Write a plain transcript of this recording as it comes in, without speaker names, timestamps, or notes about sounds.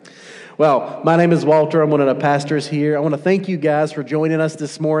Well, my name is Walter. I'm one of the pastors here. I want to thank you guys for joining us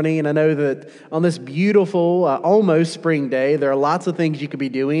this morning. And I know that on this beautiful, almost spring day, there are lots of things you could be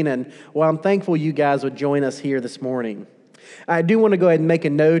doing. And well, I'm thankful you guys would join us here this morning. I do want to go ahead and make a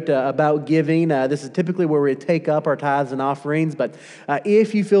note about giving. This is typically where we take up our tithes and offerings, but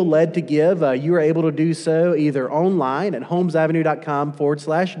if you feel led to give, you are able to do so either online at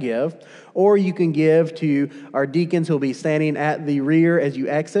holmesavenue.com/give, or you can give to our deacons who will be standing at the rear as you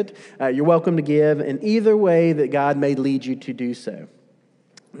exit. You're welcome to give in either way that God may lead you to do so.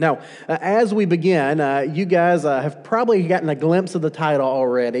 Now, as we begin, you guys have probably gotten a glimpse of the title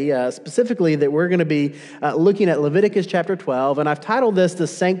already, specifically that we're going to be looking at Leviticus chapter 12, and I've titled this The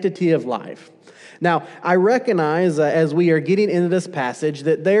Sanctity of Life. Now, I recognize as we are getting into this passage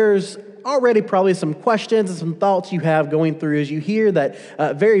that there's already probably some questions and some thoughts you have going through as you hear that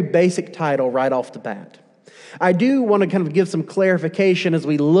very basic title right off the bat. I do want to kind of give some clarification as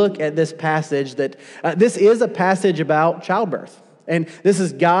we look at this passage that this is a passage about childbirth. And this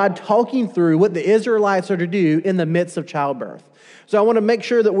is God talking through what the Israelites are to do in the midst of childbirth. So I want to make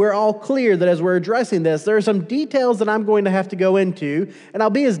sure that we're all clear that as we're addressing this, there are some details that I'm going to have to go into, and I'll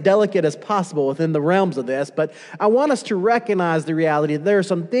be as delicate as possible within the realms of this, but I want us to recognize the reality that there are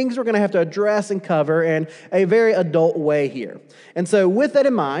some things we're going to have to address and cover in a very adult way here. And so with that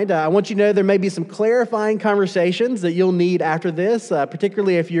in mind, I want you to know there may be some clarifying conversations that you'll need after this,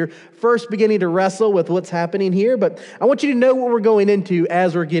 particularly if you're first beginning to wrestle with what's happening here, but I want you to know what we're going into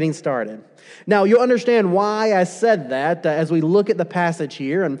as we're getting started. Now, you'll understand why I said that as we look at the passage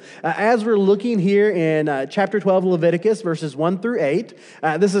here. And as we're looking here in chapter 12 of Leviticus, verses 1 through 8,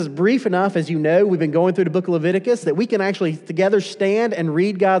 this is brief enough, as you know, we've been going through the book of Leviticus, that we can actually together stand and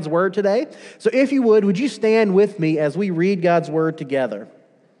read God's word today. So if you would you stand with me as we read God's word together?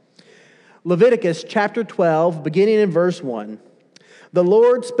 Leviticus chapter 12, beginning in verse 1. The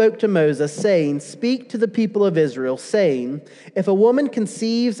Lord spoke to Moses, saying, "Speak to the people of Israel, saying, if a woman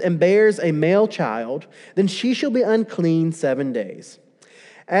conceives and bears a male child, then she shall be unclean 7 days.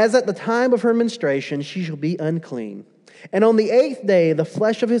 As at the time of her menstruation, she shall be unclean. And on the 8th day, the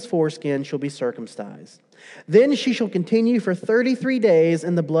flesh of his foreskin shall be circumcised. Then she shall continue for 33 days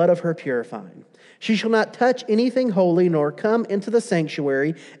in the blood of her purifying. She shall not touch anything holy, nor come into the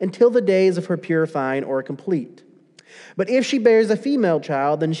sanctuary until the days of her purifying are complete. But if she bears a female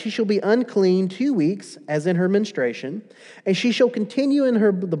child, then she shall be unclean 2 weeks, as in her menstruation, and she shall continue in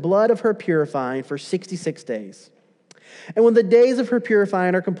the blood of her purifying for 66 days. And when the days of her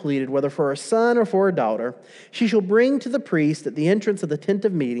purifying are completed, whether for a son or for a daughter, she shall bring to the priest at the entrance of the tent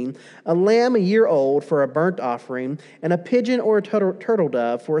of meeting a lamb a year old for a burnt offering, and a pigeon or a turtle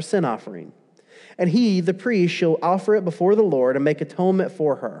dove for a sin offering. And he, the priest, shall offer it before the Lord and make atonement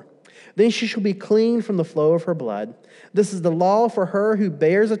for her. Then she shall be clean from the flow of her blood. This is the law for her who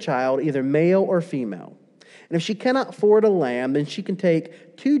bears a child, either male or female. And if she cannot afford a lamb, then she can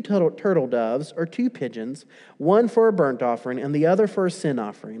take 2 turtle doves or 2 pigeons, one for a burnt offering and the other for a sin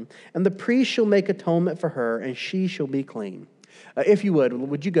offering. And the priest shall make atonement for her, and she shall be clean." If you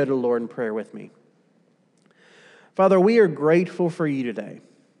would you go to the Lord in prayer with me? Father, we are grateful for you today.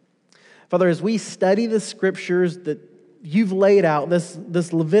 Father, as we study the scriptures that you've laid out,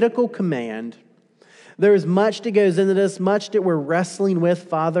 this Levitical command, there is much that goes into this, much that we're wrestling with,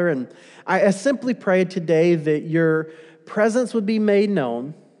 Father. And I simply pray today that your presence would be made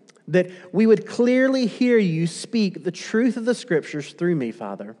known, that we would clearly hear you speak the truth of the scriptures through me,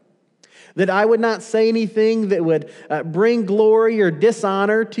 Father. That I would not say anything that would bring glory or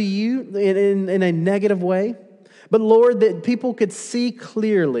dishonor to you in a negative way. But Lord, that people could see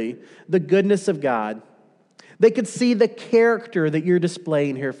clearly the goodness of God. They could see the character that you're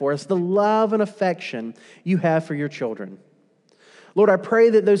displaying here for us, the love and affection you have for your children. Lord, I pray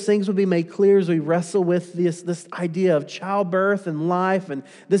that those things would be made clear as we wrestle with this idea of childbirth and life and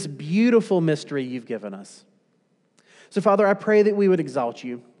this beautiful mystery you've given us. So, Father, I pray that we would exalt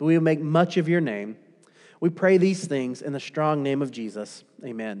you, that we would make much of your name. We pray these things in the strong name of Jesus.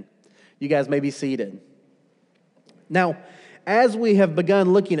 Amen. You guys may be seated. Now, as we have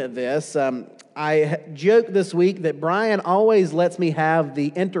begun looking at this, I joked this week that Brian always lets me have the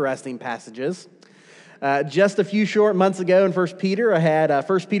interesting passages. Just a few short months ago in 1 Peter, I had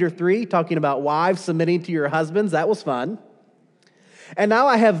 1 Peter 3 talking about wives submitting to your husbands. That was fun. And now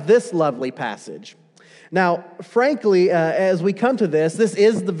I have this lovely passage. Now, frankly, as we come to this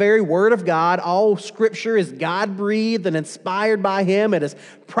is the very Word of God. All Scripture is God-breathed and inspired by Him. It is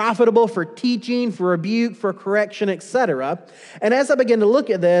profitable for teaching, for rebuke, for correction, etc. And as I begin to look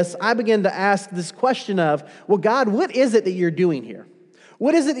at this, I begin to ask this question of, well, God, what is it that you're doing here?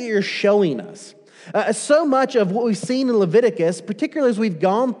 What is it that you're showing us? So much of what we've seen in Leviticus, particularly as we've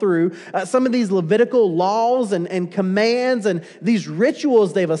gone through some of these Levitical laws and commands and these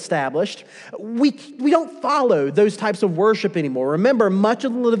rituals they've established, we don't follow those types of worship anymore. Remember, much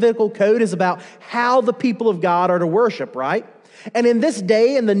of the Levitical code is about how the people of God are to worship, right? And in this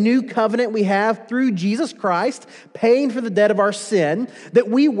day, in the new covenant we have through Jesus Christ, paying for the debt of our sin, that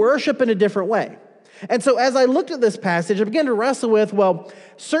we worship in a different way. And so as I looked at this passage, I began to wrestle with, well,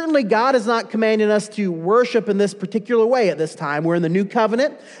 certainly God is not commanding us to worship in this particular way at this time. We're in the new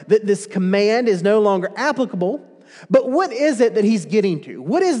covenant, that this command is no longer applicable. But what is it that he's getting to?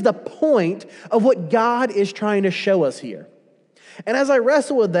 What is the point of what God is trying to show us here? And as I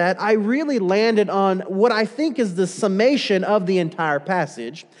wrestle with that, I really landed on what I think is the summation of the entire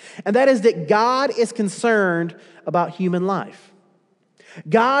passage, and that is that God is concerned about human life.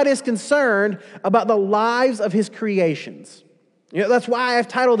 God is concerned about the lives of his creations. That's why I've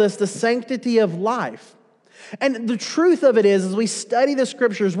titled this The Sanctity of Life. And the truth of it is, as we study the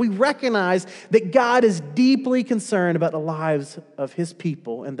scriptures, we recognize that God is deeply concerned about the lives of his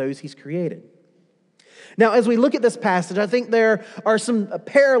people and those he's created. Now, as we look at this passage, I think there are some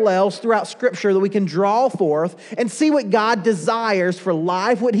parallels throughout Scripture that we can draw forth and see what God desires for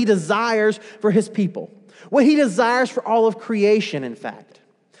life, what he desires for his people. What he desires for all of creation, in fact.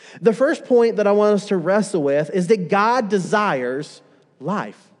 The first point that I want us to wrestle with is that God desires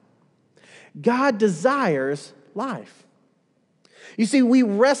life. God desires life. You see, we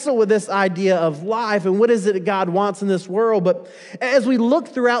wrestle with this idea of life and what is it that God wants in this world, but as we look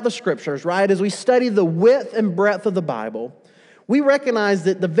throughout the scriptures, right, as we study the width and breadth of the Bible, we recognize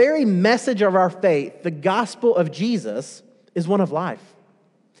that the very message of our faith, the gospel of Jesus, is one of life.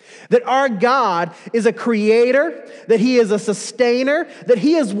 That our God is a creator, that he is a sustainer, that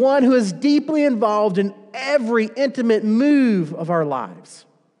he is one who is deeply involved in every intimate move of our lives.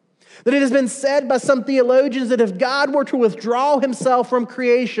 That it has been said by some theologians that if God were to withdraw himself from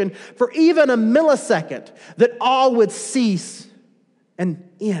creation for even a millisecond, that all would cease and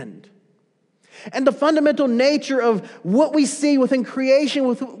end. And the fundamental nature of what we see within creation,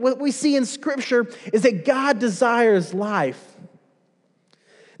 with what we see in Scripture, is that God desires life.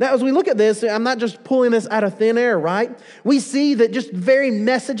 Now, as we look at this, I'm not just pulling this out of thin air, right? We see that just the very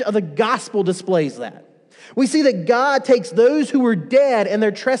message of the gospel displays that. We see that God takes those who were dead in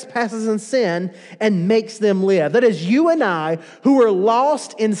their trespasses and sin and makes them live. That is, you and I, who were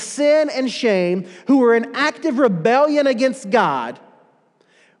lost in sin and shame, who were in active rebellion against God,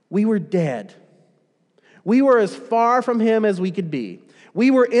 we were dead. We were as far from him as we could be.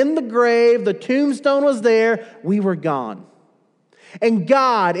 We were in the grave, the tombstone was there, we were gone. And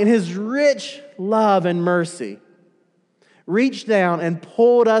God, in his rich love and mercy, reached down and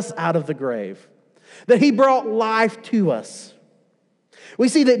pulled us out of the grave. That he brought life to us. We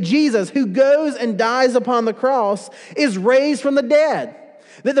see that Jesus, who goes and dies upon the cross, is raised from the dead.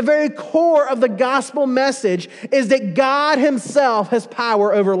 That the very core of the gospel message is that God himself has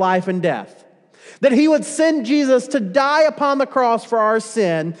power over life and death. That he would send Jesus to die upon the cross for our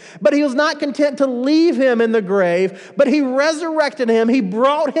sin, but he was not content to leave him in the grave, but he resurrected him. He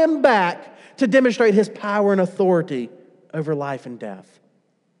brought him back to demonstrate his power and authority over life and death.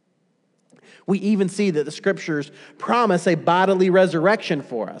 We even see that the scriptures promise a bodily resurrection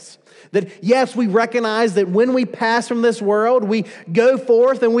for us. That yes, we recognize that when we pass from this world, we go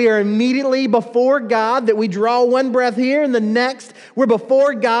forth and we are immediately before God, that we draw one breath here and the next we're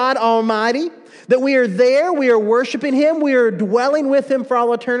before God Almighty. That we are there, we are worshiping him, we are dwelling with him for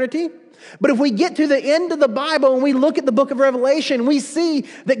all eternity. But if we get to the end of the Bible and we look at the book of Revelation, we see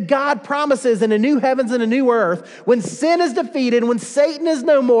that God promises in a new heavens and a new earth, when sin is defeated, when Satan is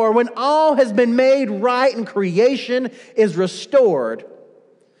no more, when all has been made right and creation is restored,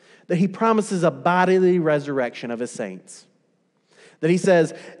 that he promises a bodily resurrection of his saints. That he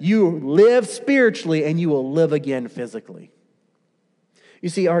says, you live spiritually and you will live again physically. You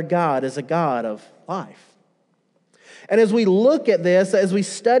see, our God is a God of life. And as we look at this, as we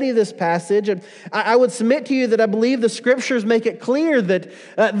study this passage, I would submit to you that I believe the scriptures make it clear that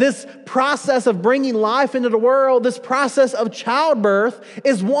this process of bringing life into the world, this process of childbirth,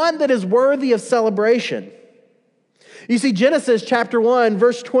 is one that is worthy of celebration. You see, Genesis chapter 1,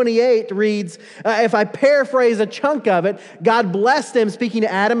 verse 28 reads, if I paraphrase a chunk of it, God blessed them, speaking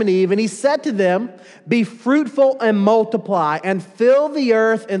to Adam and Eve, and he said to them, be fruitful and multiply, and fill the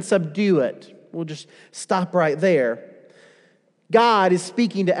earth and subdue it. We'll just stop right there. God is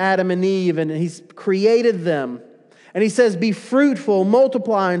speaking to Adam and Eve, and he's created them. And he says, be fruitful,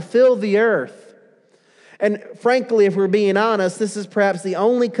 multiply, and fill the earth. And frankly, if we're being honest, this is perhaps the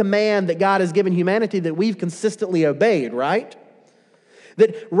only command that God has given humanity that we've consistently obeyed, right?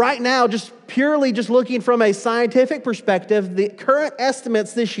 That right now, just purely just looking from a scientific perspective, the current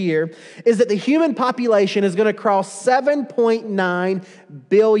estimates this year is that the human population is going to cross 7.9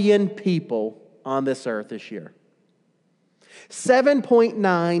 billion people on this earth this year.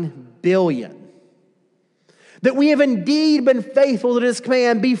 7.9 billion. That we have indeed been faithful to this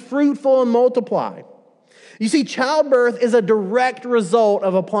command, be fruitful and multiply. You see, childbirth is a direct result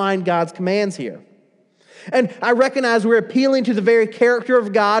of applying God's commands here. And I recognize we're appealing to the very character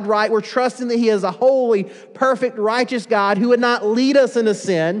of God, right? We're trusting that He is a holy, perfect, righteous God who would not lead us into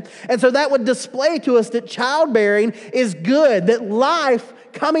sin. And so that would display to us that childbearing is good, that life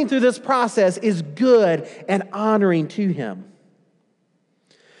coming through this process is good and honoring to Him.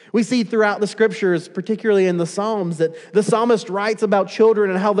 We see throughout the scriptures, particularly in the Psalms, that the psalmist writes about children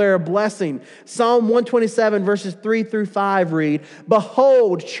and how they're a blessing. Psalm 127 verses 3 through 5 read,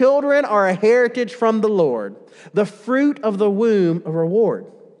 "Behold, children are a heritage from the Lord, the fruit of the womb a reward.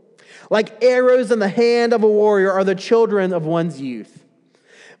 Like arrows in the hand of a warrior are the children of one's youth.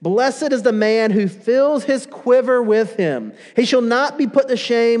 Blessed is the man who fills his quiver with him. He shall not be put to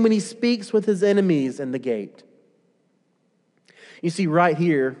shame when he speaks with his enemies in the gate." You see right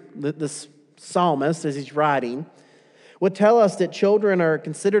here, this psalmist, as he's writing, would tell us that children are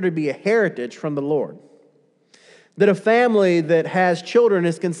considered to be a heritage from the Lord. That a family that has children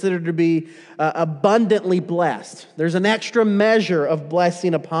is considered to be abundantly blessed. There's an extra measure of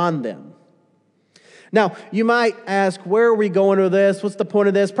blessing upon them. Now, you might ask, where are we going with this? What's the point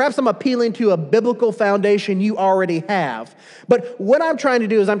of this? Perhaps I'm appealing to a biblical foundation you already have. But what I'm trying to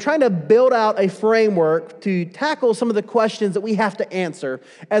do is I'm trying to build out a framework to tackle some of the questions that we have to answer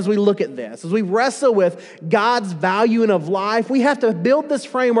as we look at this. As we wrestle with God's valuing of life, we have to build this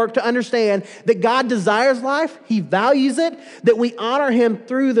framework to understand that God desires life, He values it, that we honor Him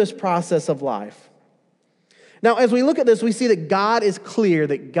through this process of life. Now, as we look at this, we see that God is clear,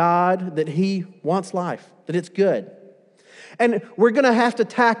 that He wants life, that it's good. And we're going to have to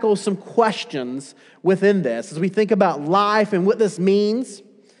tackle some questions within this as we think about life and what this means.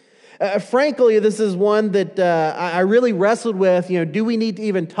 Frankly, this is one that I really wrestled with. Do we need to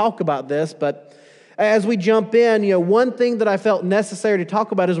even talk about this? But as we jump in, one thing that I felt necessary to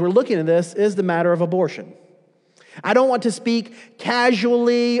talk about as we're looking at this is the matter of abortion. I don't want to speak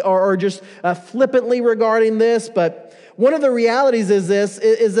casually or just flippantly regarding this, but one of the realities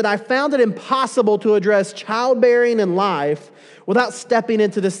is that I found it impossible to address childbearing and life without stepping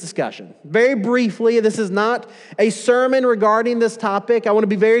into this discussion. Very briefly, this is not a sermon regarding this topic. I want to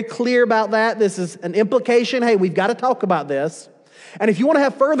be very clear about that. This is an implication. Hey, we've got to talk about this. And if you want to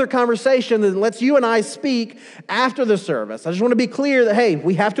have further conversation, then let's you and I speak after the service. I just want to be clear that, hey,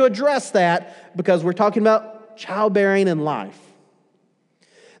 we have to address that because we're talking about childbearing and life.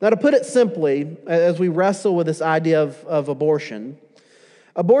 Now, to put it simply, as we wrestle with this idea of abortion,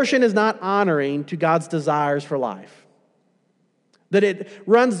 abortion is not honoring to God's desires for life. That it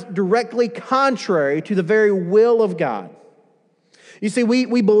runs directly contrary to the very will of God. You see,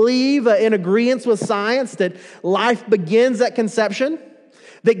 we believe in agreement with science that life begins at conception,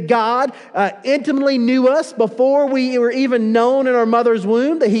 that God intimately knew us before we were even known in our mother's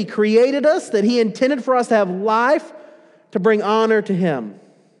womb, that He created us, that He intended for us to have life to bring honor to Him.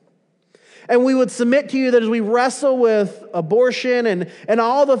 And we would submit to you that as we wrestle with abortion and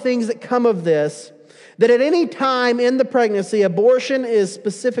all the things that come of this, that at any time in the pregnancy, abortion is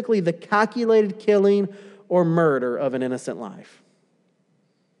specifically the calculated killing or murder of an innocent life.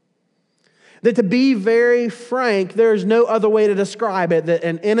 That to be very frank, there is no other way to describe it, that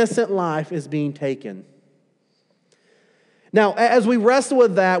an innocent life is being taken. Now, as we wrestle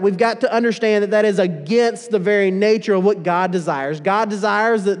with that, we've got to understand that that is against the very nature of what God desires. God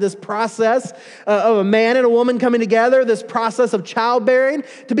desires that this process of a man and a woman coming together, this process of childbearing,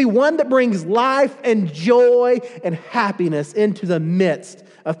 to be one that brings life and joy and happiness into the midst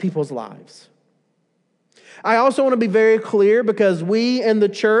of people's lives. I also want to be very clear because we in the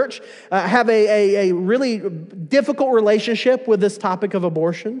church have a really difficult relationship with this topic of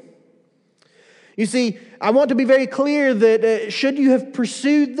abortion. You see, I want to be very clear that should you have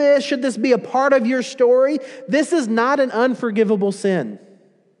pursued this, should this be a part of your story, this is not an unforgivable sin.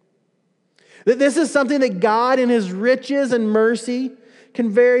 That this is something that God in His riches and mercy can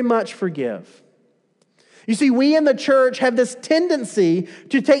very much forgive. You see, we in the church have this tendency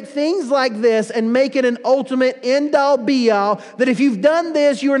to take things like this and make it an ultimate end-all, be-all, that if you've done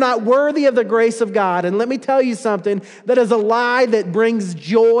this, you are not worthy of the grace of God. And let me tell you something, that is a lie that brings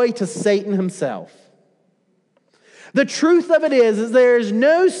joy to Satan himself. The truth of it is there is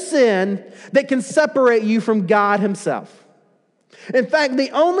no sin that can separate you from God Himself. In fact,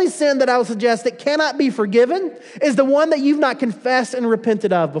 the only sin that I would suggest that cannot be forgiven is the one that you've not confessed and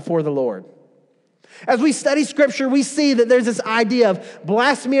repented of before the Lord. As we study Scripture, we see that there's this idea of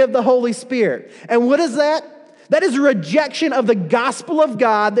blasphemy of the Holy Spirit. And what is that? That is a rejection of the gospel of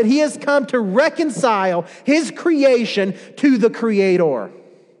God, that He has come to reconcile His creation to the Creator.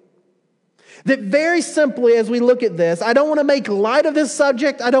 That very simply, as we look at this, I don't want to make light of this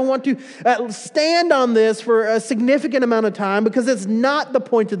subject. I don't want to stand on this for a significant amount of time because it's not the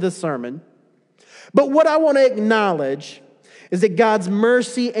point of this sermon. But what I want to acknowledge is that God's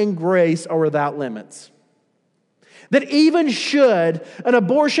mercy and grace are without limits. That even should an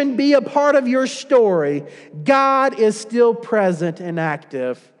abortion be a part of your story, God is still present and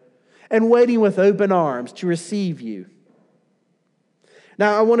active and waiting with open arms to receive you.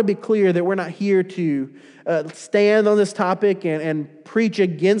 Now, I want to be clear that we're not here to stand on this topic and preach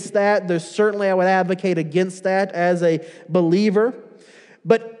against that. There's certainly, I would advocate against that as a believer.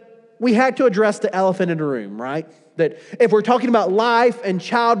 But we had to address the elephant in the room, right? That if we're talking about life and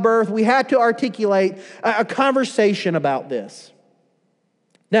childbirth, we had to articulate a conversation about this.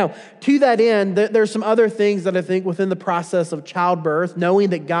 Now, to that end, there's some other things that I think within the process of childbirth,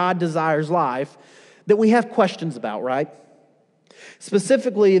 knowing that God desires life, that we have questions about, right?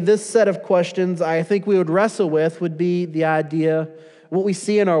 Specifically, this set of questions I think we would wrestle with would be the idea, what we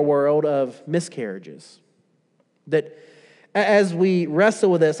see in our world of miscarriages. That as we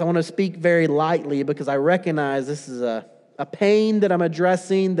wrestle with this, I want to speak very lightly because I recognize this is a pain that I'm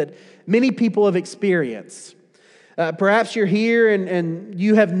addressing that many people have experienced. Perhaps you're here and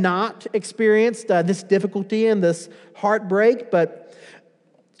you have not experienced this difficulty and this heartbreak, but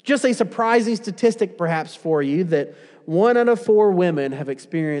just a surprising statistic perhaps for you that 1 out of 4 women have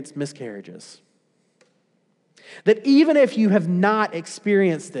experienced miscarriages. That even if you have not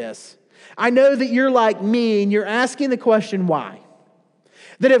experienced this, I know that you're like me and you're asking the question, why?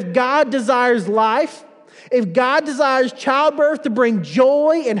 That if God desires life, if God desires childbirth to bring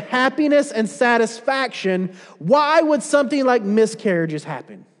joy and happiness and satisfaction, why would something like miscarriages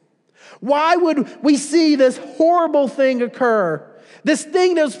happen? Why would we see this horrible thing occur? This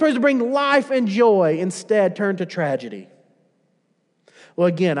thing that was supposed to bring life and joy instead turned to tragedy. Well,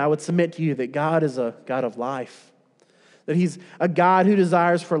 again, I would submit to you that God is a God of life. That He's a God who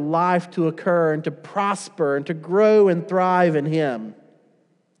desires for life to occur and to prosper and to grow and thrive in Him.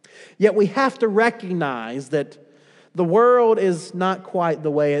 Yet we have to recognize that the world is not quite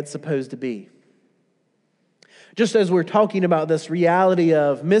the way it's supposed to be. Just as we're talking about this reality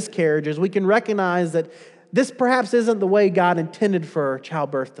of miscarriages, we can recognize that this perhaps isn't the way God intended for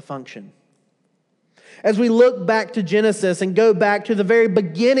childbirth to function. As we look back to Genesis and go back to the very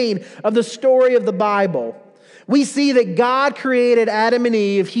beginning of the story of the Bible, we see that God created Adam and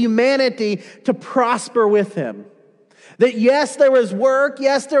Eve, humanity, to prosper with Him. That yes, there was work,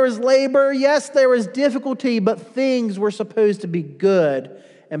 yes, there was labor, yes, there was difficulty, but things were supposed to be good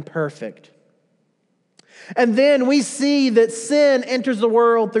and perfect. And then we see that sin enters the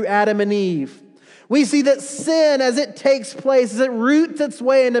world through Adam and Eve. We see that sin, as it takes place, as it roots its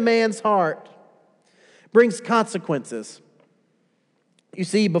way into man's heart, brings consequences. You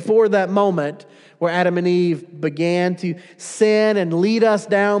see, before that moment where Adam and Eve began to sin and lead us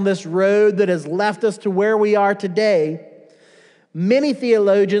down this road that has left us to where we are today, many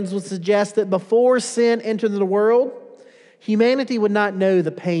theologians would suggest that before sin entered the world, humanity would not know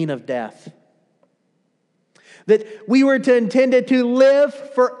the pain of death. That we were intended to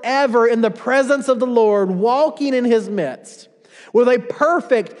live forever in the presence of the Lord, walking in His midst, with a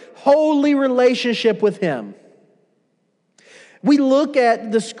perfect, holy relationship with Him. We look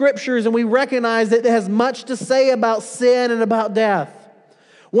at the Scriptures and we recognize that it has much to say about sin and about death.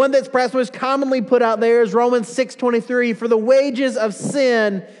 One that's perhaps most commonly put out there is Romans 6:23, for the wages of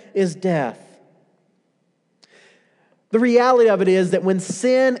sin is death. The reality of it is that when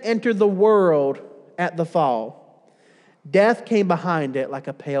sin entered the world at the fall, death came behind it like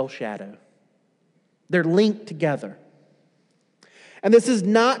a pale shadow. They're linked together. And this is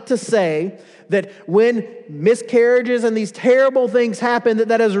not to say that when miscarriages and these terrible things happen,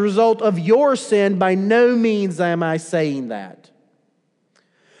 that is a result of your sin. By no means am I saying that.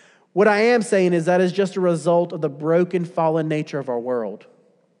 What I am saying is that is just a result of the broken, fallen nature of our world.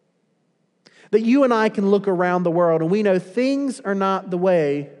 That you and I can look around the world and we know things are not the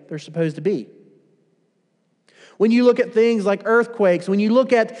way they're supposed to be. When you look at things like earthquakes, when you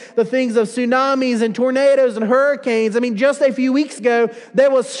look at the things of tsunamis and tornadoes and hurricanes, I mean, just a few weeks ago,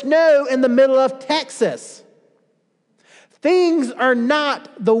 there was snow in the middle of Texas. Things are not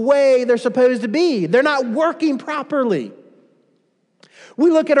the way they're supposed to be. They're not working properly. We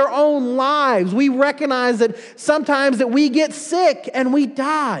look at our own lives. We recognize that sometimes that we get sick and we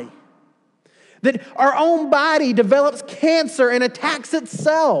die. That our own body develops cancer and attacks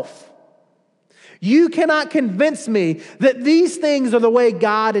itself. You cannot convince me that these things are the way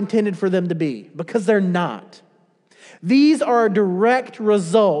God intended for them to be, because they're not. These are a direct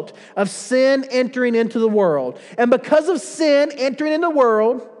result of sin entering into the world. And because of sin entering into the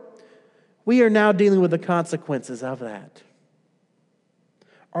world, we are now dealing with the consequences of that.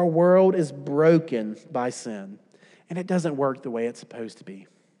 Our world is broken by sin, and it doesn't work the way it's supposed to be.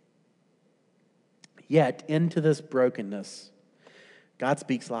 Yet, into this brokenness, God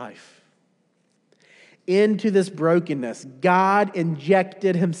speaks life. Into this brokenness, God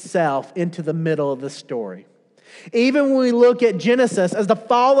injected himself into the middle of the story. Even when we look at Genesis, as the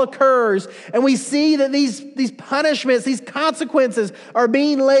fall occurs, and we see that these punishments, these consequences are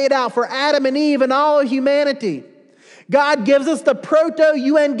being laid out for Adam and Eve and all of humanity, God gives us the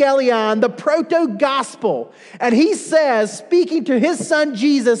proto-evangelion, the proto-gospel. And he says, speaking to his son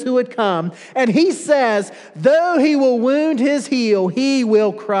Jesus who would come, and he says, though he will wound his heel, he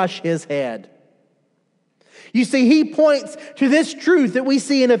will crush his head. You see, he points to this truth that we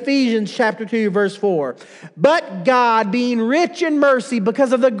see in Ephesians chapter 2, verse 4. But God, being rich in mercy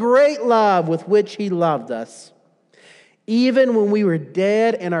because of the great love with which he loved us, even when we were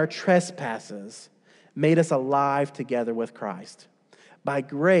dead in our trespasses, made us alive together with Christ. By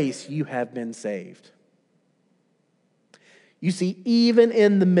grace you have been saved. You see, even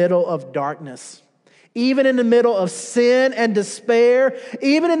in the middle of darkness, even in the middle of sin and despair,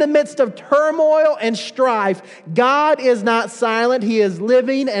 even in the midst of turmoil and strife, God is not silent. He is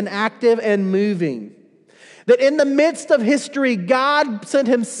living and active and moving. That in the midst of history, God sent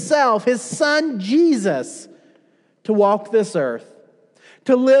himself, his son Jesus, to walk this earth,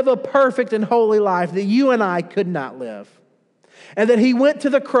 to live a perfect and holy life that you and I could not live. And that he went to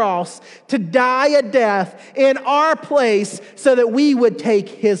the cross to die a death in our place so that we would take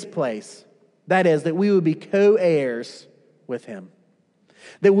his place. That is, that we would be co-heirs with him.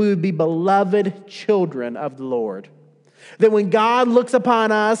 That we would be beloved children of the Lord. That when God looks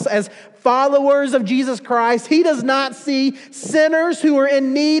upon us as followers of Jesus Christ, he does not see sinners who are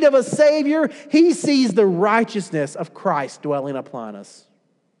in need of a Savior. He sees the righteousness of Christ dwelling upon us.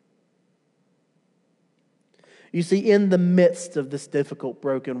 You see, in the midst of this difficult,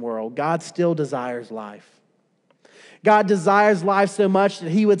 broken world, God still desires life. God desires life so much that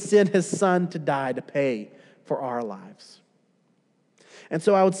he would send his son to die to pay for our lives. And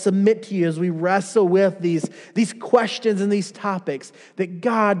so I would submit to you as we wrestle with these questions and these topics that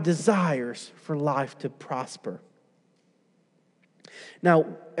God desires for life to prosper. Now,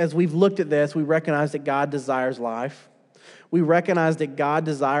 as we've looked at this, we recognize that God desires life. We recognize that God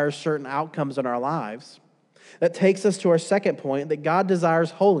desires certain outcomes in our lives. That takes us to our second point, that God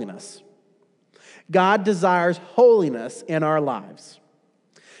desires holiness. God desires holiness in our lives.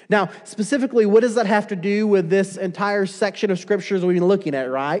 Now, specifically, what does that have to do with this entire section of scriptures we've been looking at,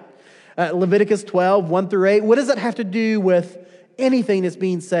 right? Leviticus 12, 1 through 8. What does that have to do with anything that's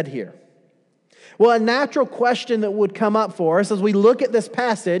being said here? Well, a natural question that would come up for us as we look at this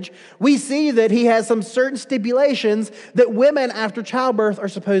passage, we see that he has some certain stipulations that women after childbirth are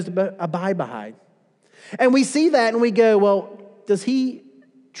supposed to abide by. And we see that and we go, well, does he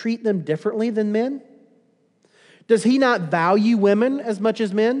treat them differently than men? Does he not value women as much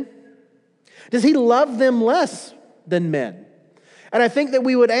as men? Does he love them less than men? And I think that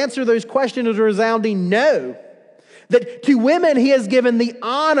we would answer those questions as a resounding no. That to women, he has given the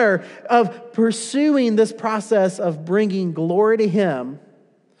honor of pursuing this process of bringing glory to him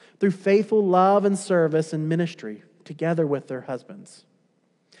through faithful love and service and ministry together with their husbands.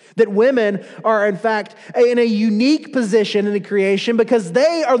 That women are, in fact, in a unique position in the creation because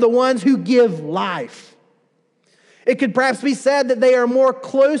they are the ones who give life. It could perhaps be said that they are more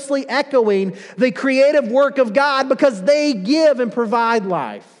closely echoing the creative work of God because they give and provide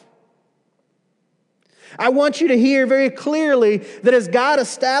life. I want you to hear very clearly that as God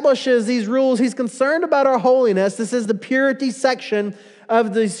establishes these rules, he's concerned about our holiness. This is the purity section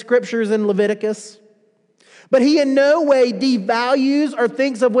of the scriptures in Leviticus. But he in no way devalues or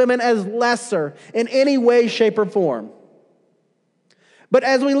thinks of women as lesser in any way, shape, or form. But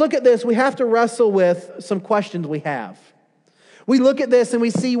as we look at this, we have to wrestle with some questions we have. We look at this and we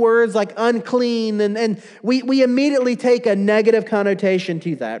see words like unclean, and we immediately take a negative connotation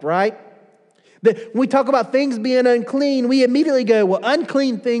to that, right? When we talk about things being unclean, we immediately go, well,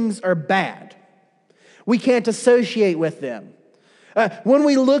 unclean things are bad. We can't associate with them. When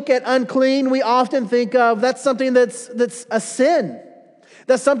we look at unclean, we often think of that's something that's a sin.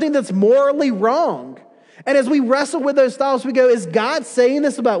 That's something that's morally wrong. And as we wrestle with those thoughts, we go, is God saying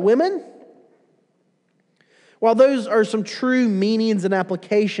this about women? While those are some true meanings and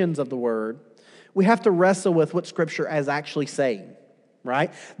applications of the word, we have to wrestle with what Scripture is actually saying,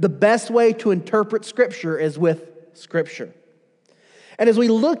 right? The best way to interpret Scripture is with Scripture. And as we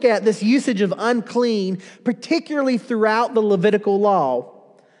look at this usage of unclean, particularly throughout the Levitical law,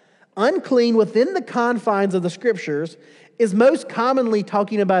 unclean within the confines of the Scriptures is most commonly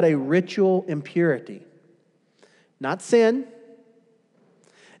talking about a ritual impurity. Not sin,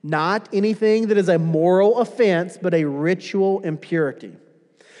 not anything that is a moral offense, but a ritual impurity.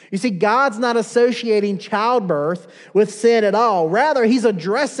 You see, God's not associating childbirth with sin at all. Rather, He's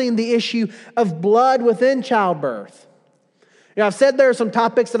addressing the issue of blood within childbirth. You know, I've said there are some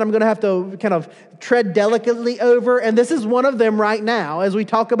topics that I'm going to have to kind of tread delicately over, and this is one of them right now as we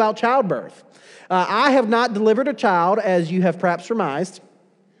talk about childbirth. I have not delivered a child, as you have perhaps surmised.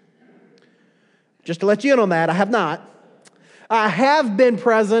 Just to let you in on that, I have not. I have been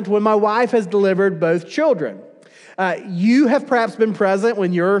present when my wife has delivered both children. You have perhaps been present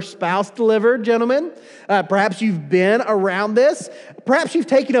when your spouse delivered, gentlemen. Perhaps you've been around this. Perhaps you've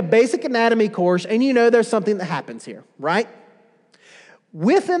taken a basic anatomy course and you know there's something that happens here, right?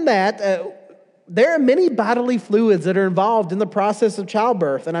 Within that, there are many bodily fluids that are involved in the process of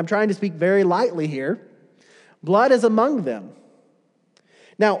childbirth, and I'm trying to speak very lightly here. Blood is among them.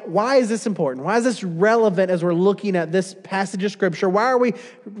 Now, why is this important? Why is this relevant as we're looking at this passage of Scripture? Why are we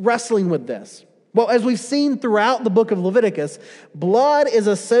wrestling with this? Well, as we've seen throughout the book of Leviticus, blood is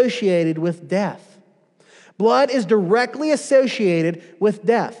associated with death. Blood is directly associated with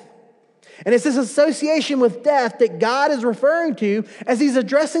death. And it's this association with death that God is referring to as He's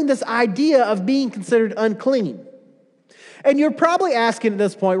addressing this idea of being considered unclean. And you're probably asking at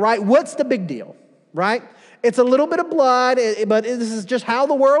this point, right, what's the big deal, right? It's a little bit of blood, but this is just how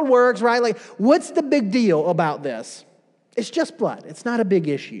the world works, right? Like, what's the big deal about this? It's just blood. It's not a big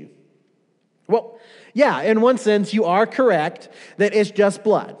issue. Well, yeah, in one sense, you are correct that it's just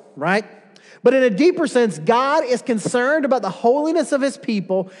blood, right? But in a deeper sense, God is concerned about the holiness of His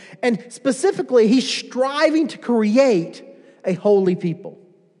people, and specifically, He's striving to create a holy people.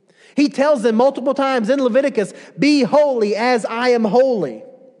 He tells them multiple times in Leviticus, "Be holy as I am holy."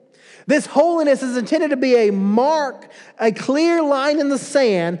 This holiness is intended to be a mark, a clear line in the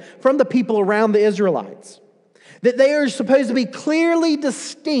sand from the people around the Israelites. That they are supposed to be clearly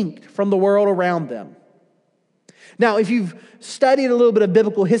distinct from the world around them. Now, if you've studied a little bit of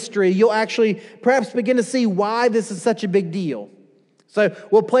biblical history, you'll actually perhaps begin to see why this is such a big deal. So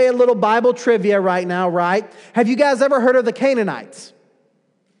we'll play a little Bible trivia right now, right? Have you guys ever heard of the Canaanites?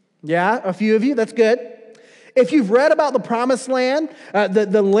 Yeah, a few of you, that's good. If you've read about the promised land,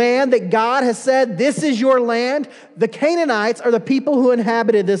 the land that God has said, this is your land, the Canaanites are the people who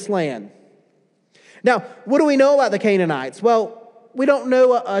inhabited this land. Now, what do we know about the Canaanites? Well, we don't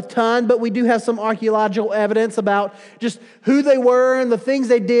know a ton, but we do have some archaeological evidence about just who they were and the things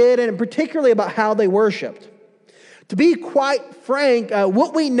they did, and particularly about how they worshiped. To be quite frank,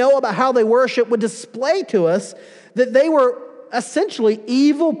 what we know about how they worship would display to us that they were essentially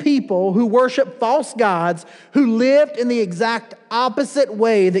evil people who worship false gods who lived in the exact opposite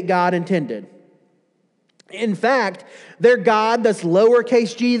way that God intended. In fact, their god, this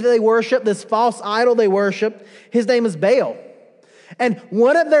lowercase g that they worship, this false idol they worship, his name is Baal. And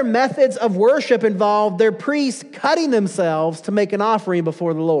one of their methods of worship involved their priests cutting themselves to make an offering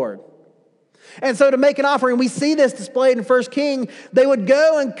before the Lord. And so to make an offering, we see this displayed in 1 King. They would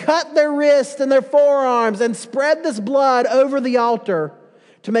go and cut their wrists and their forearms and spread this blood over the altar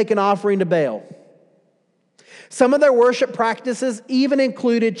to make an offering to Baal. Some of their worship practices even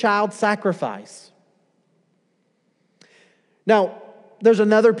included child sacrifice. Now, there's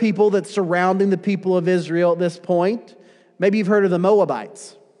another people that's surrounding the people of Israel at this point. Maybe you've heard of the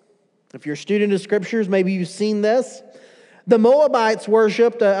Moabites. If you're a student of scriptures, maybe you've seen this. The Moabites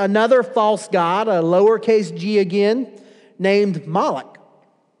worshipped another false god, a lowercase g again, named Moloch.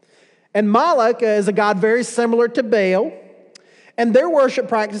 And Moloch is a god very similar to Baal. And their worship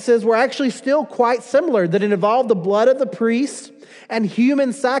practices were actually still quite similar, that it involved the blood of the priests and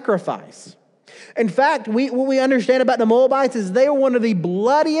human sacrifice. In fact, what we understand about the Moabites is they were one of the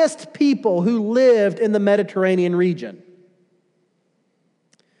bloodiest people who lived in the Mediterranean region.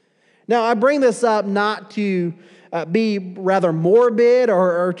 Now, I bring this up not to be rather morbid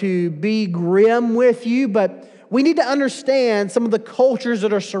or to be grim with you, but we need to understand some of the cultures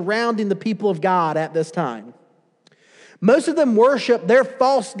that are surrounding the people of God at this time. Most of them worship their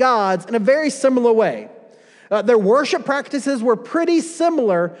false gods in a very similar way. Their worship practices were pretty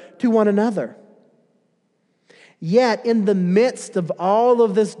similar to one another. Yet, in the midst of all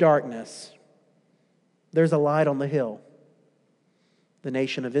of this darkness, there's a light on the hill, the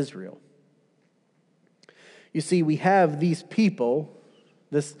nation of Israel. You see, we have these people,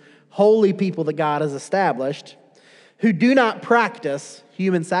 this holy people that God has established, who do not practice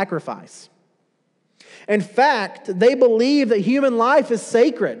human sacrifice. In fact, they believe that human life is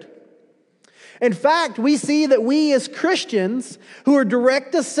sacred. In fact, we see that we as Christians, who are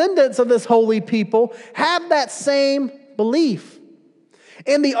direct descendants of this holy people, have that same belief.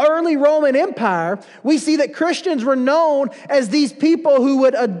 In the early Roman Empire, we see that Christians were known as these people who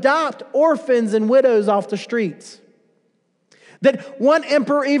would adopt orphans and widows off the streets. That one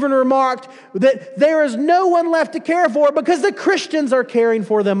emperor even remarked that there is no one left to care for because the Christians are caring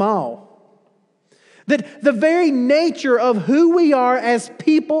for them all. That the very nature of who we are as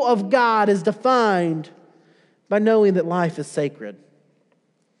people of God is defined by knowing that life is sacred.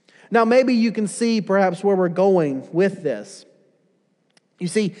 Now, maybe you can see perhaps where we're going with this. You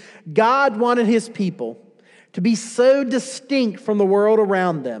see, God wanted His people to be so distinct from the world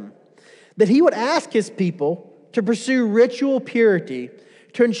around them that He would ask His people to pursue ritual purity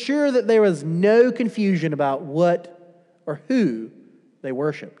to ensure that there was no confusion about what or who they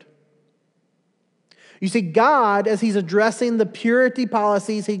worshiped. You see, God, as He's addressing the purity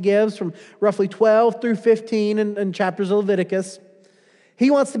policies He gives from roughly 12 through 15 in chapters of Leviticus,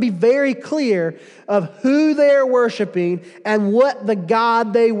 He wants to be very clear of who they are worshiping and what the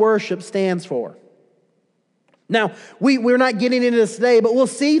God they worship stands for. Now, we're not getting into this today, but we'll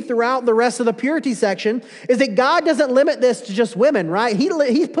see throughout the rest of the purity section is that God doesn't limit this to just women, right?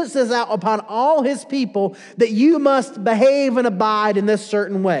 He puts this out upon all His people that you must behave and abide in this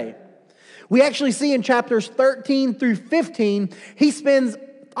certain way. We actually see in chapters 13 through 15, He spends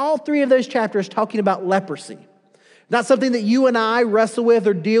all three of those chapters talking about leprosy. Not something that you and I wrestle with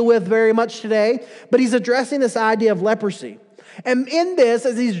or deal with very much today, but He's addressing this idea of leprosy. And in this,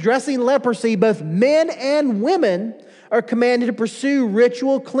 as He's addressing leprosy, both men and women are commanded to pursue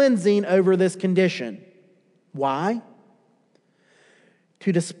ritual cleansing over this condition. Why?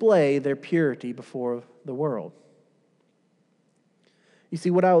 To display their purity before the world. You see,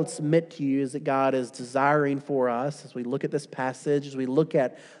 what I would submit to you is that God is desiring for us, as we look at this passage, as we look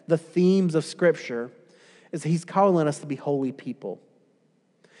at the themes of Scripture, is He's calling us to be holy people.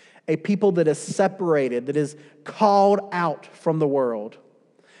 A people that is separated, that is called out from the world.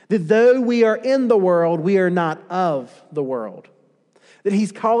 That though we are in the world, we are not of the world. That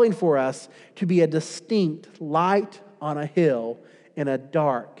He's calling for us to be a distinct light on a hill in a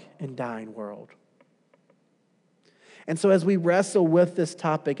dark and dying world. And so as we wrestle with this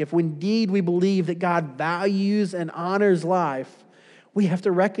topic, if indeed we believe that God values and honors life, we have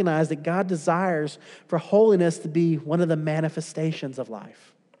to recognize that God desires for holiness to be one of the manifestations of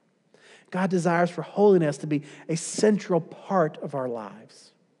life. God desires for holiness to be a central part of our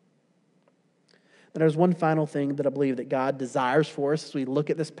lives. And there's one final thing that I believe that God desires for us as we look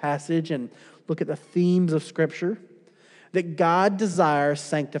at this passage and look at the themes of Scripture, that God desires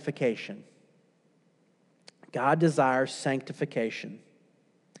sanctification. God desires sanctification.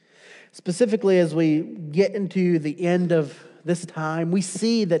 Specifically, as we get into the end of this time, we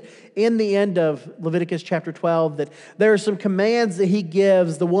see that in the end of Leviticus chapter 12 that there are some commands that He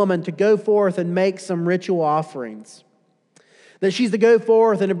gives the woman to go forth and make some ritual offerings. That she's to go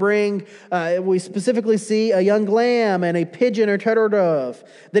forth and to bring, we specifically see a young lamb and a pigeon or turtle dove.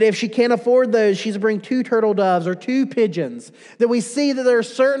 That if she can't afford those, she's to bring 2 turtle doves or 2 pigeons. That we see that there are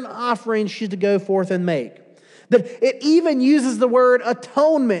certain offerings she's to go forth and make. That it even uses the word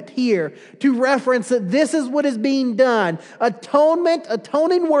atonement here to reference that this is what is being done.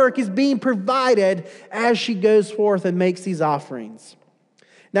 Atoning work is being provided as she goes forth and makes these offerings.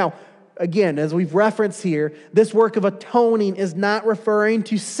 Now, again, as we've referenced here, this work of atoning is not referring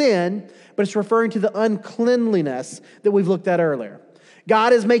to sin, but it's referring to the uncleanliness that we've looked at earlier.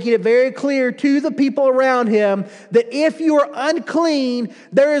 God is making it very clear to the people around Him that if you are unclean,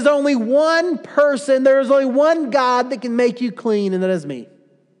 there is only one person, there is only one God that can make you clean, and that is me.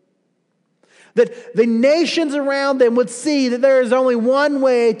 That the nations around them would see that there is only one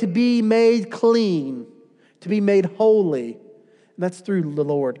way to be made clean, to be made holy, and that's through the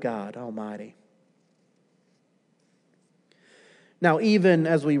Lord God Almighty. Now, even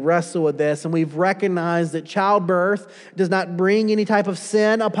as we wrestle with this and we've recognized that childbirth does not bring any type of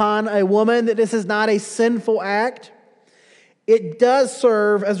sin upon a woman, that this is not a sinful act, it does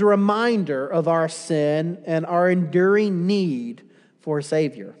serve as a reminder of our sin and our enduring need for a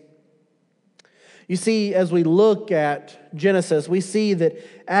Savior. You see, as we look at Genesis, we see that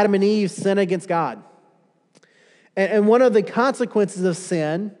Adam and Eve sin against God. And one of the consequences of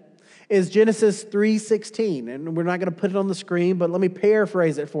sin is Genesis 3:16. And we're not going to put it on the screen, but let me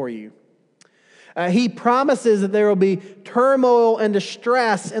paraphrase it for you. He promises that there will be turmoil and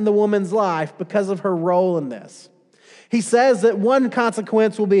distress in the woman's life because of her role in this. He says that one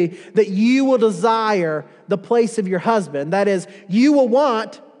consequence will be that you will desire the place of your husband. That is, you will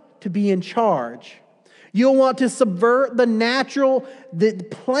want to be in charge. You'll want to subvert the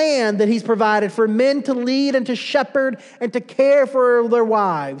plan that he's provided for men to lead and to shepherd and to care for their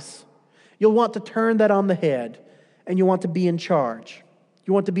wives. You'll want to turn that on the head, and you want to be in charge.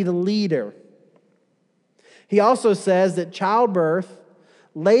 You want to be the leader. He also says that childbirth,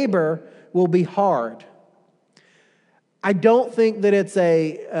 labor, will be hard. I don't think that it's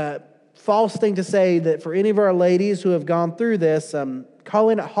a false thing to say that for any of our ladies who have gone through this,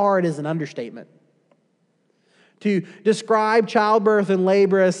 calling it hard is an understatement. To describe childbirth and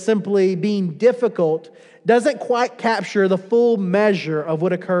labor as simply being difficult doesn't quite capture the full measure of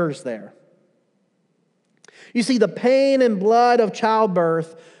what occurs there. You see, the pain and blood of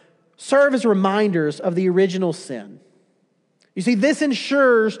childbirth serve as reminders of the original sin. You see, this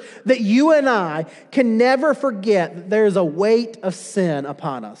ensures that you and I can never forget that there is a weight of sin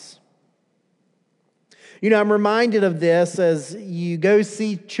upon us. You know, I'm reminded of this as you go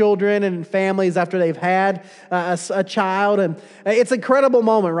see children and families after they've had a child. And it's an incredible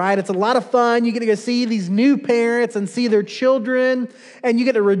moment, right? It's a lot of fun. You get to go see these new parents and see their children, and you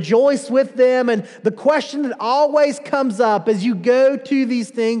get to rejoice with them. And the question that always comes up as you go to these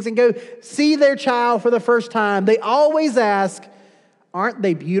things and go see their child for the first time, they always ask, "Aren't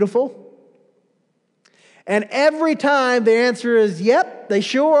they beautiful?" And every time the answer is, yep, they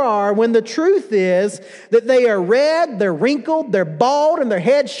sure are, when the truth is that they are red, they're wrinkled, they're bald, and their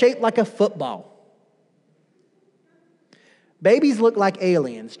head's shaped like a football. Babies look like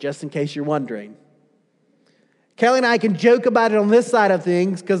aliens, just in case you're wondering. Kelly and I can joke about it on this side of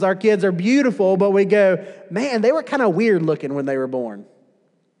things because our kids are beautiful, but we go, man, they were kind of weird looking when they were born.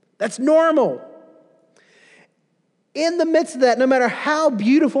 That's normal. In the midst of that, no matter how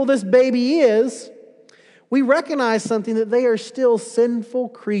beautiful this baby is, we recognize something, that they are still sinful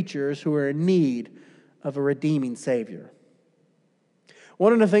creatures who are in need of a redeeming Savior.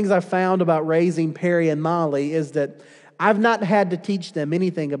 One of the things I've found about raising Perry and Molly is that I've not had to teach them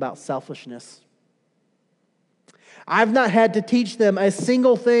anything about selfishness. I've not had to teach them a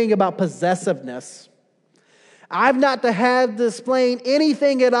single thing about possessiveness. I've not had to explain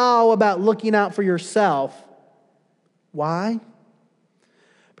anything at all about looking out for yourself. Why?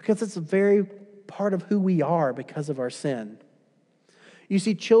 Because it's a very part of who we are because of our sin. You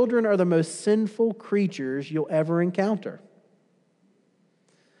see, children are the most sinful creatures you'll ever encounter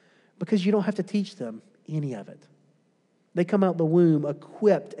because you don't have to teach them any of it. They come out the womb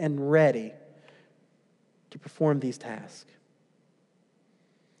equipped and ready to perform these tasks.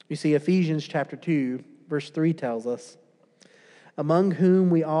 You see, Ephesians chapter 2, verse 3 tells us, "Among whom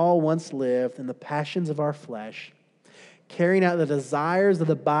we all once lived in the passions of our flesh, carrying out the desires of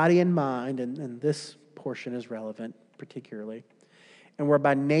the body and mind," and this portion is relevant particularly, "and were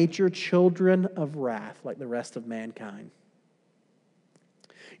by nature children of wrath like the rest of mankind."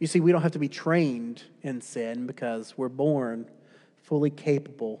 You see, we don't have to be trained in sin because we're born fully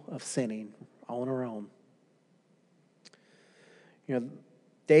capable of sinning on our own. You know,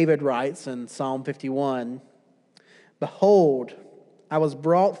 David writes in Psalm 51, "Behold, I was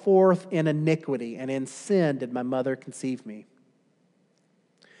brought forth in iniquity, and in sin did my mother conceive me."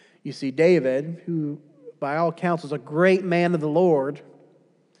 You see, David, who by all accounts was a great man of the Lord,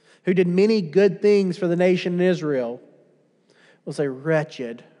 who did many good things for the nation of Israel, was a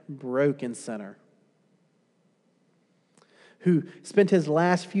wretched, broken sinner who spent his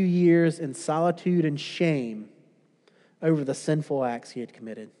last few years in solitude and shame over the sinful acts he had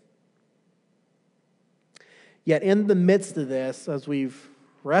committed. Yet in the midst of this, as we've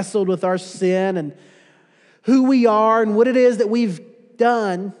wrestled with our sin and who we are and what it is that we've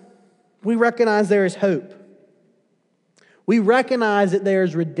done, we recognize there is hope. We recognize that there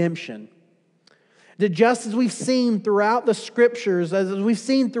is redemption. That just as we've seen throughout the scriptures, as we've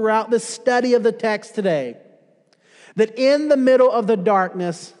seen throughout the study of the text today, that in the middle of the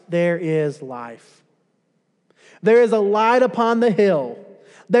darkness, there is life. There is a light upon the hill.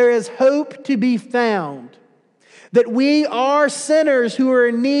 There is hope to be found. That we are sinners who are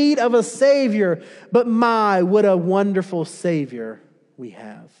in need of a Savior, but my, what a wonderful Savior we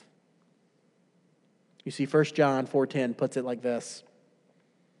have. You see, 1 John 4:10 puts it like this.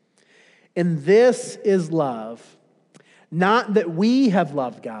 "And this is love, not that we have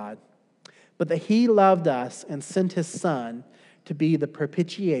loved God, but that He loved us and sent His Son to be the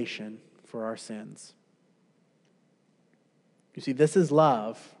propitiation for our sins." You see, this is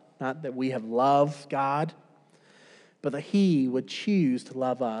love, not that we have loved God, but that he would choose to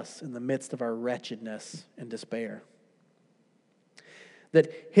love us in the midst of our wretchedness and despair.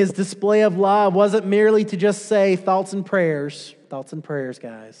 That his display of love wasn't merely to just say thoughts and prayers,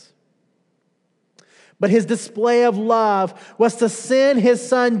 guys. But his display of love was to send his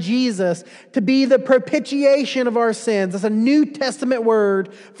son Jesus to be the propitiation of our sins. That's a New Testament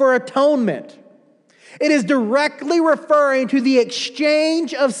word for atonement. It is directly referring to the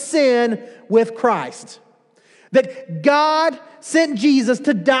exchange of sin with Christ. That God sent Jesus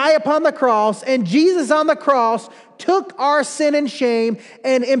to die upon the cross, and Jesus on the cross took our sin and shame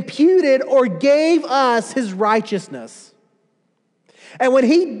and imputed or gave us his righteousness. And when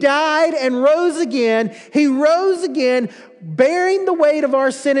he died and rose again, he rose again bearing the weight of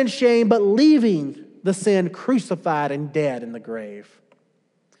our sin and shame, but leaving the sin crucified and dead in the grave.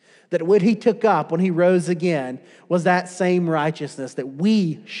 That what he took up when he rose again was that same righteousness that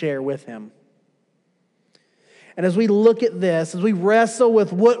we share with him. And as we look at this, as we wrestle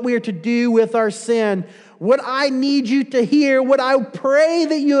with what we are to do with our sin, what I need you to hear, what I pray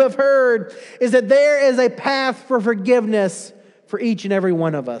that you have heard, is that there is a path for forgiveness for each and every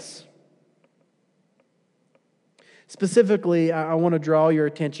one of us. Specifically, I want to draw your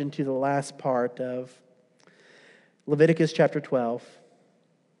attention to the last part of Leviticus chapter 12.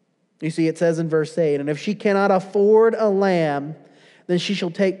 You see, it says in verse 8, "And if she cannot afford a lamb, then she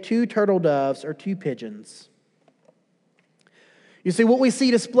shall take 2 turtle doves or 2 pigeons." You see, what we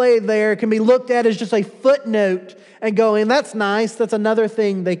see displayed there can be looked at as just a footnote and going, that's nice, that's another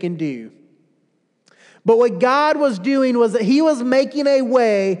thing they can do. But what God was doing was that he was making a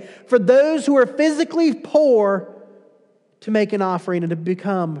way for those who are physically poor to make an offering and to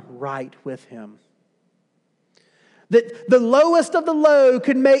become right with him. That the lowest of the low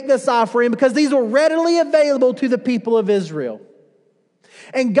could make this offering because these were readily available to the people of Israel.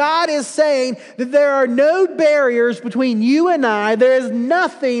 And God is saying that there are no barriers between you and I. There is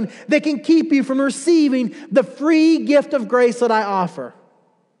nothing that can keep you from receiving the free gift of grace that I offer.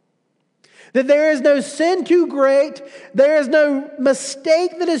 That there is no sin too great. There is no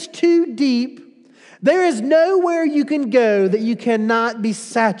mistake that is too deep. There is nowhere you can go that you cannot be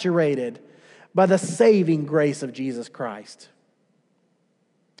saturated by the saving grace of Jesus Christ.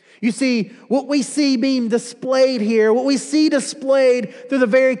 You see, what we see being displayed here, what we see displayed through the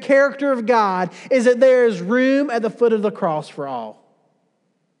very character of God, is that there is room at the foot of the cross for all.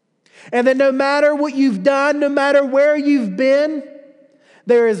 And that no matter what you've done, no matter where you've been,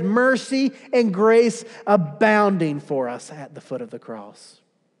 there is mercy and grace abounding for us at the foot of the cross.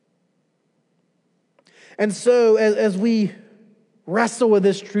 And so, as we wrestle with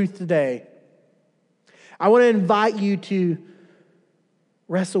this truth today, I want to invite you to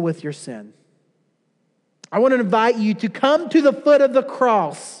wrestle with your sin. I want to invite you to come to the foot of the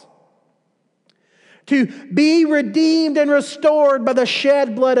cross, to be redeemed and restored by the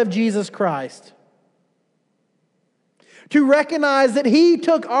shed blood of Jesus Christ. To recognize that he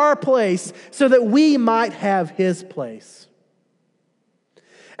took our place so that we might have his place.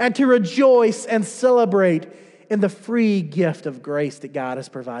 And to rejoice and celebrate in the free gift of grace that God has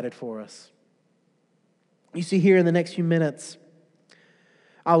provided for us. You see, here in the next few minutes,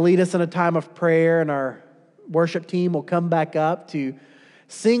 I'll lead us in a time of prayer, and our worship team will come back up to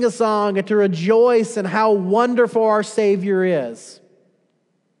sing a song and to rejoice in how wonderful our Savior is.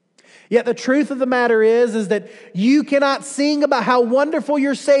 Yet the truth of the matter is that you cannot sing about how wonderful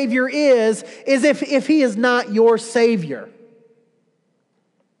your Savior is if he is not your Savior.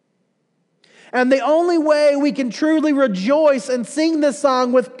 And the only way we can truly rejoice and sing this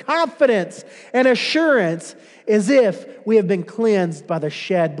song with confidence and assurance is if we have been cleansed by the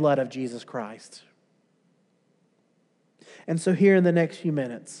shed blood of Jesus Christ. And so here in the next few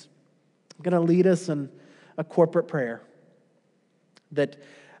minutes, I'm going to lead us in a corporate prayer that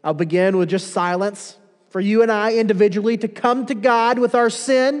I'll begin with just silence for you and I individually to come to God with our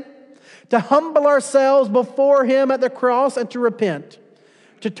sin, to humble ourselves before him at the cross and to repent,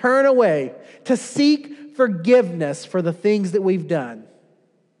 to turn away, to seek forgiveness for the things that we've done.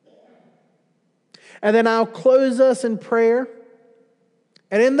 And then I'll close us in prayer.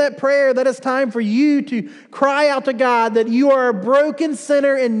 And in that prayer, that is time for you to cry out to God that you are a broken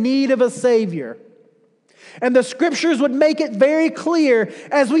sinner in need of a Savior. And the scriptures would make it very clear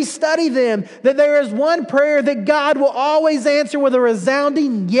as we study them that there is one prayer that God will always answer with a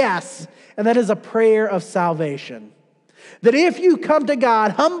resounding yes, and that is a prayer of salvation. That if you come to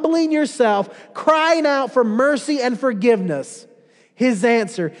God humbling yourself, crying out for mercy and forgiveness, his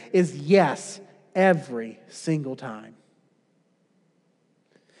answer is yes every single time.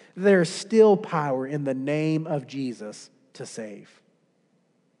 There is still power in the name of Jesus to save.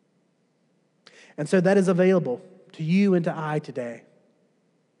 And so that is available to you and to I today.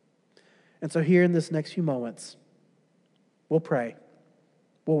 And so here in this next few moments, we'll pray.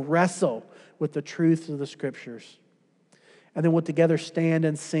 We'll wrestle with the truths of the Scriptures. And then we'll together stand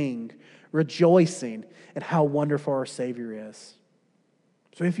and sing, rejoicing at how wonderful our Savior is.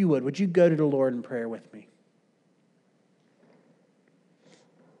 So if you would you go to the Lord in prayer with me?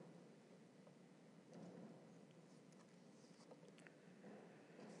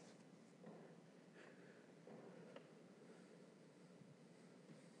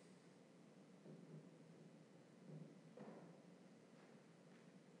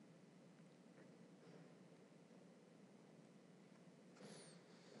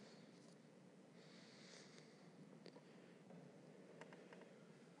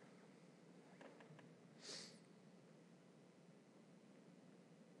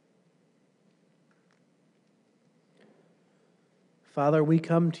 Father, we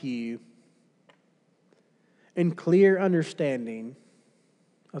come to you in clear understanding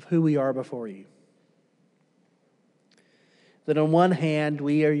of who we are before you. That on one hand,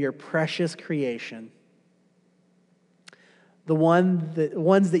 we are your precious creation, the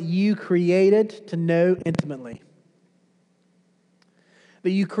ones that you created to know intimately.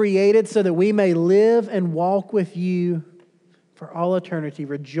 That you created so that we may live and walk with you for all eternity,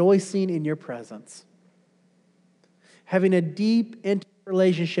 rejoicing in your presence. Having a deep, intimate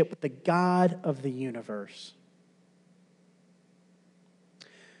relationship with the God of the universe.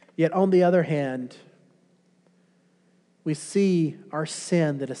 Yet on the other hand, we see our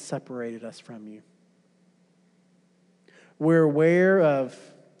sin that has separated us from you. We're aware of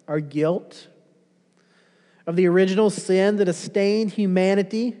our guilt, of the original sin that has stained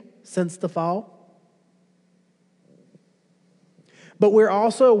humanity since the fall. But we're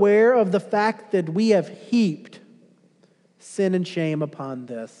also aware of the fact that we have heaped sin and shame upon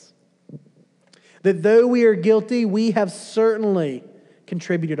this. That though we are guilty, we have certainly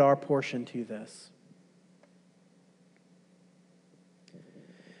contributed our portion to this.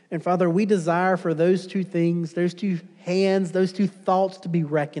 And Father, we desire for those two things, those two hands, those two thoughts to be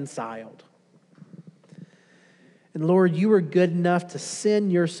reconciled. And Lord, you were good enough to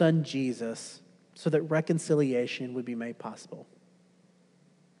send your Son Jesus so that reconciliation would be made possible.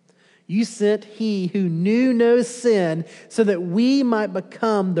 You sent He who knew no sin so that we might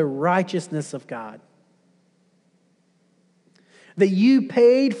become the righteousness of God. That you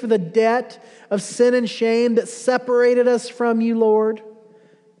paid for the debt of sin and shame that separated us from you, Lord,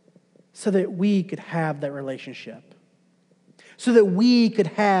 so that we could have that relationship. So that we could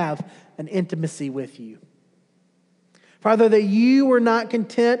have an intimacy with you. Father, that you were not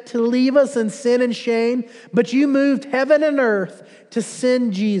content to leave us in sin and shame, but you moved heaven and earth to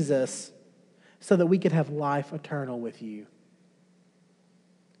send Jesus so that we could have life eternal with you.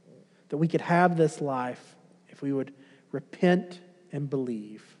 That we could have this life if we would repent and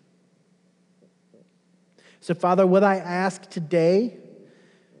believe. So, Father, what I ask today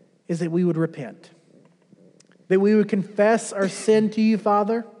is that we would repent. That we would confess our sin to you,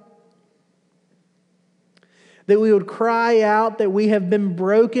 Father. That we would cry out that we have been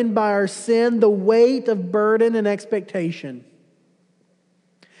broken by our sin, the weight of burden and expectation.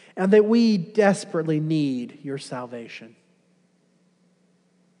 And that we desperately need your salvation.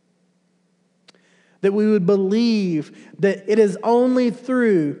 That we would believe that it is only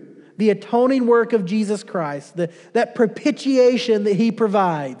through the atoning work of Jesus Christ, that propitiation that He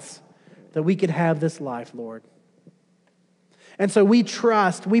provides, that we could have this life, Lord. And so we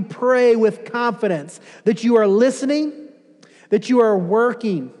trust, we pray with confidence that you are listening, that you are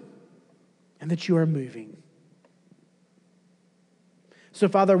working, and that you are moving. So,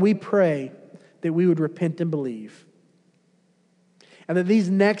 Father, we pray that we would repent and believe. And that these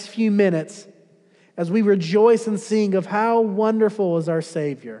next few minutes, as we rejoice and sing of how wonderful is our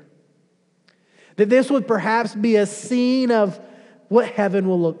Savior, that this would perhaps be a scene of what heaven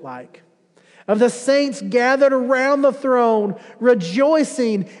will look like. Of the saints gathered around the throne,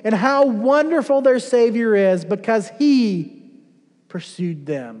 rejoicing in how wonderful their Savior is because He pursued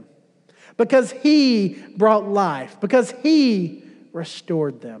them. Because He brought life. Because He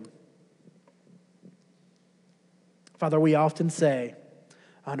restored them. Father, we often say,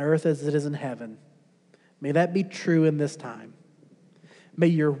 on earth as it is in heaven, may that be true in this time. May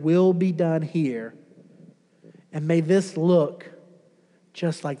your will be done here. And may this look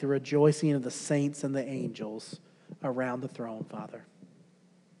just like the rejoicing of the saints and the angels around the throne, Father.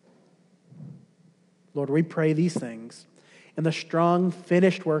 Lord, we pray these things in the strong,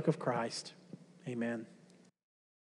 finished work of Christ. Amen.